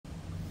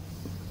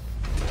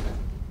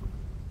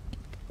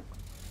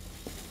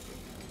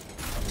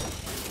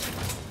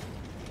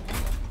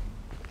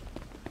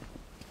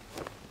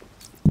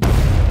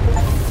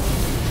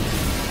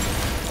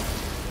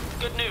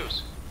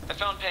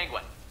on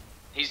Penguin.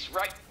 He's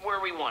right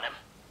where we want him.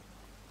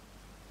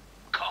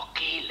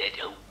 Cocky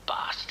little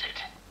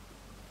bastard.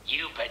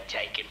 You've been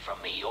taking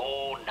from me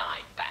all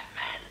night,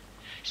 Batman.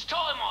 It's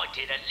time I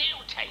did a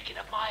little taking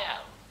of my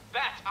own.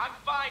 Bat, I'm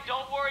fine.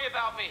 Don't worry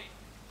about me.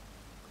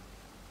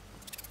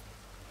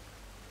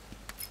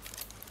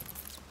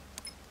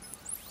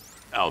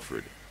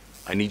 Alfred,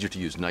 I need you to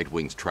use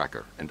Nightwing's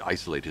tracker and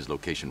isolate his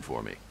location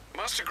for me.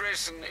 Master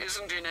Grayson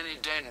isn't in any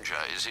danger,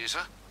 is he,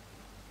 sir?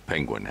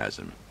 Penguin has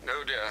him.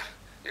 Oh, dear.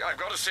 Yeah, I've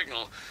got a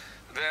signal.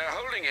 They're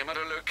holding him at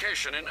a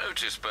location in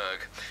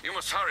Otisburg. You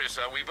must hurry,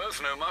 sir. We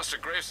both know Master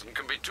Grayson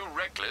can be too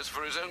reckless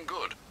for his own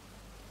good.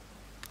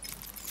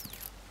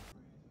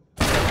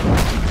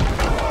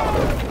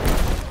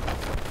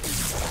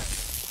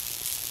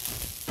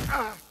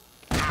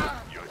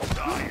 You're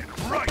dying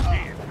right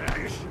here,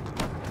 Mash.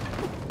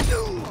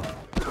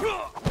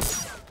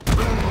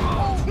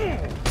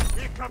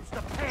 Here comes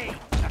the pain.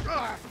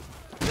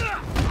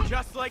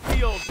 Just like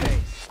the old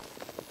days.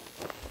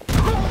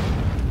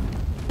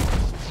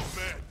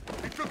 Man,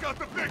 he took out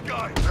the big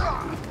guy.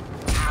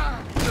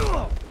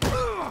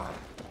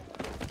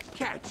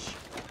 Catch.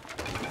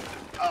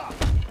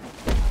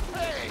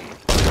 Hey!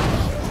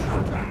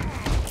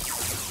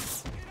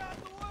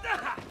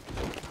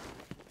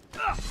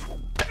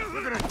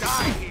 We're gonna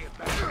die here,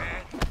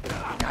 Batman.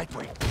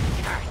 Nightwing,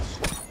 catch.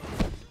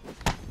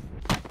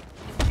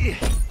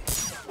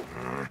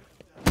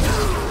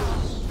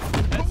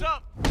 Heads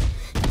up.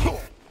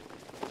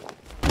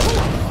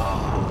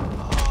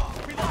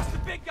 We lost the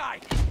big guy.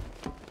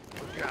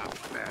 Look out,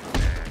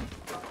 Batman.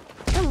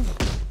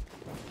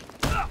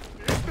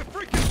 It's the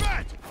freaking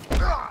bat!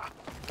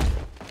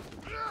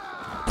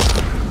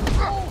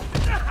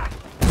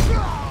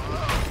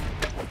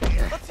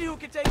 Let's see who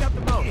can take out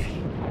the most.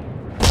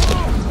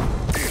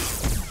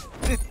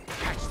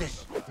 Catch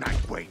this,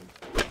 Nightwing.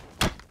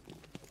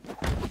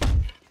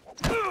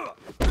 I'm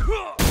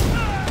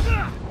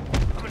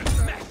gonna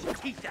smash your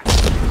teeth out.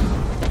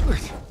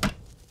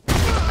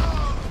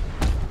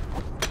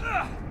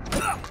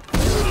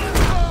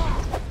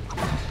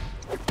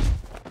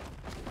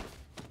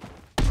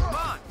 Come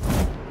on.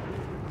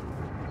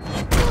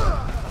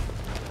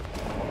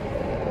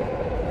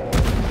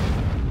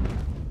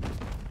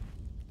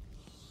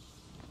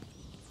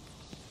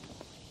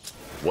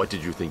 What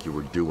did you think you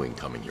were doing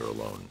coming here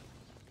alone?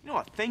 You know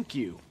what? Thank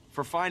you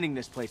for finding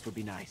this place would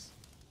be nice.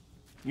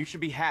 You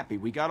should be happy.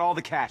 We got all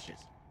the caches.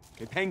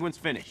 Okay, Penguin's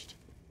finished.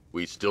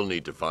 We still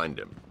need to find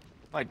him.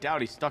 I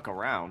doubt he stuck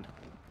around.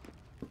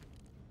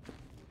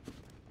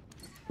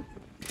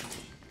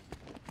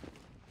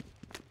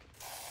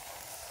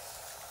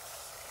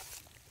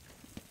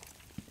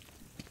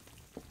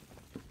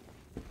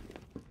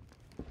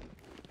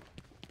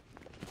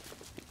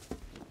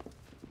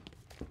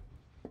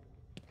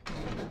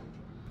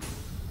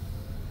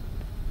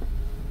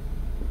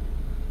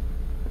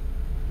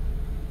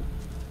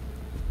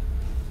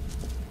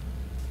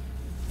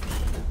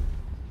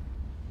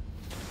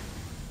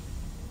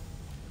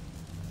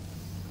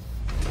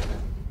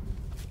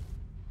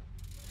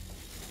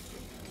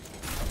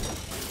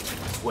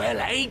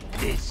 Well, ain't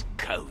this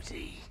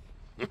cozy?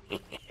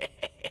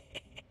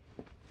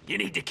 You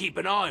need to keep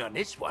an eye on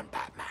this one,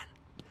 Batman.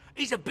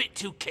 He's a bit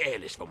too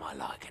careless for my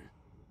liking.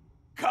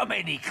 Come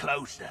any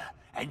closer,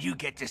 and you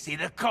get to see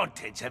the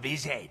contents of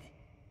his head.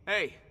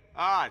 Hey,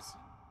 Oz.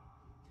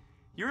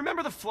 You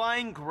remember the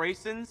Flying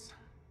Graysons?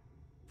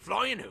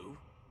 Flying who?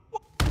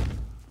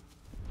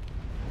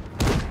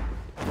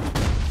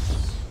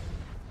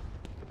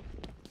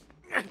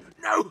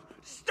 No!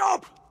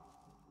 Stop!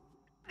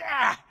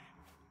 Ah,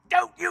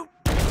 don't you...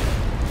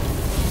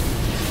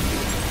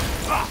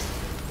 Ah,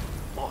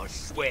 I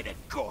swear to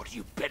God,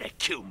 you better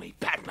kill me,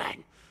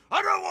 Batman.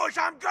 Otherwise,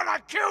 I'm gonna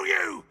kill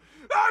you!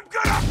 I'm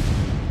gonna...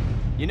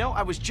 You know,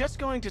 I was just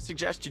going to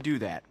suggest you do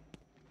that.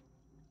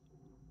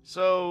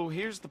 So,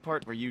 here's the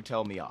part where you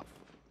tell me off.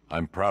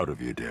 I'm proud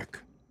of you, Dick.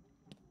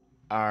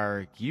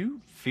 Are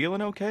you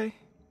feeling okay?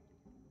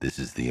 This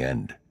is the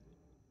end.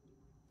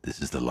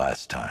 This is the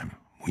last time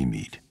we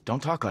meet.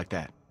 Don't talk like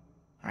that.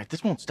 All right,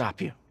 this won't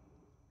stop you.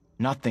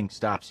 Nothing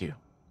stops you.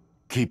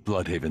 Keep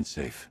Bloodhaven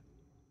safe.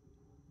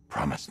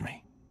 Promise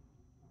me.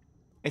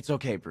 It's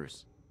okay,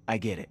 Bruce. I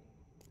get it.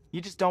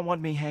 You just don't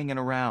want me hanging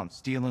around,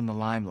 stealing the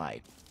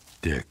limelight.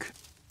 Dick.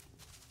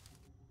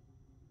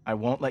 I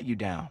won't let you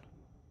down.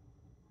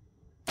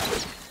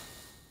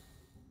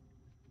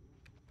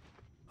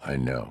 I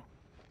know.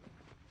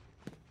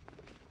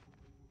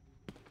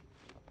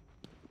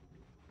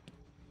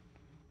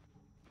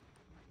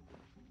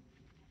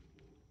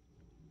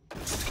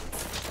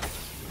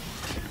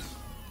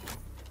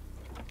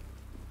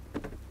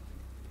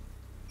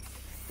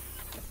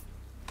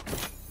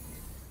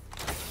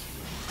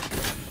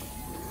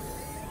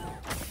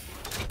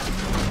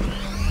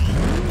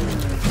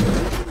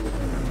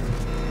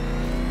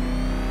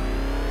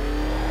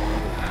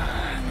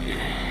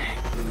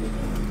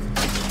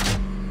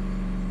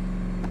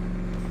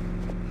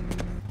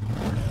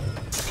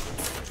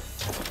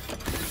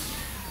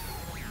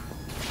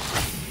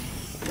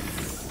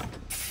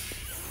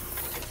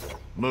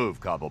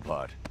 Move,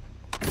 Cobblepot.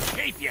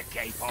 Keep your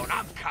cape on,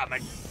 I'm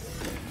coming.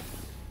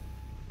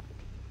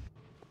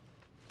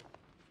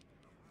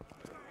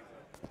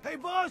 Hey,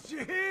 boss,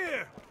 you're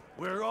here!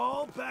 We're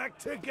all back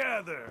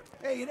together.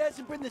 Hey, it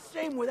hasn't been the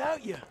same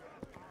without you.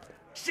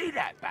 See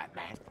that,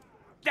 Batman?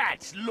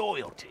 That's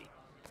loyalty.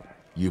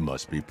 You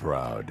must be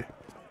proud.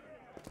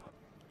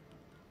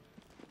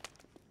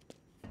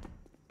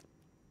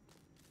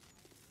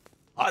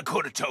 I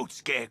could have told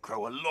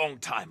Scarecrow a long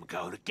time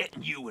ago that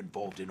getting you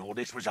involved in all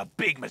this was a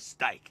big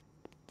mistake.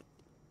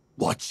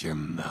 Watch your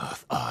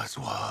mouth,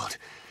 Oswald.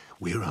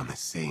 We're on the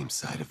same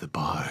side of the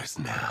bars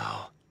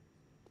now.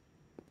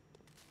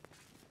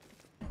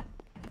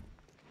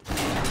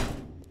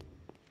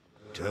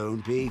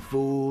 Don't be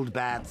fooled,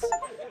 Bats.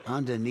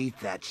 Underneath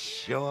that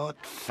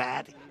short,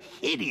 fat,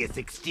 hideous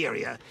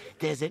exterior,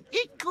 there's an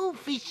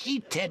ickle-fishy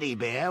teddy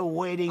bear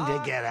waiting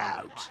to get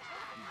out.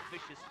 You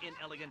vicious,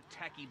 inelegant,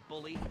 tacky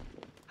bully.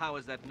 How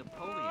is that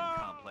Napoleon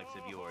complex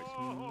of yours?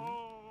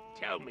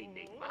 Tell me,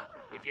 Nigma,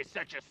 if you're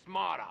such a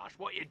smart-ass,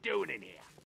 what you doing in here?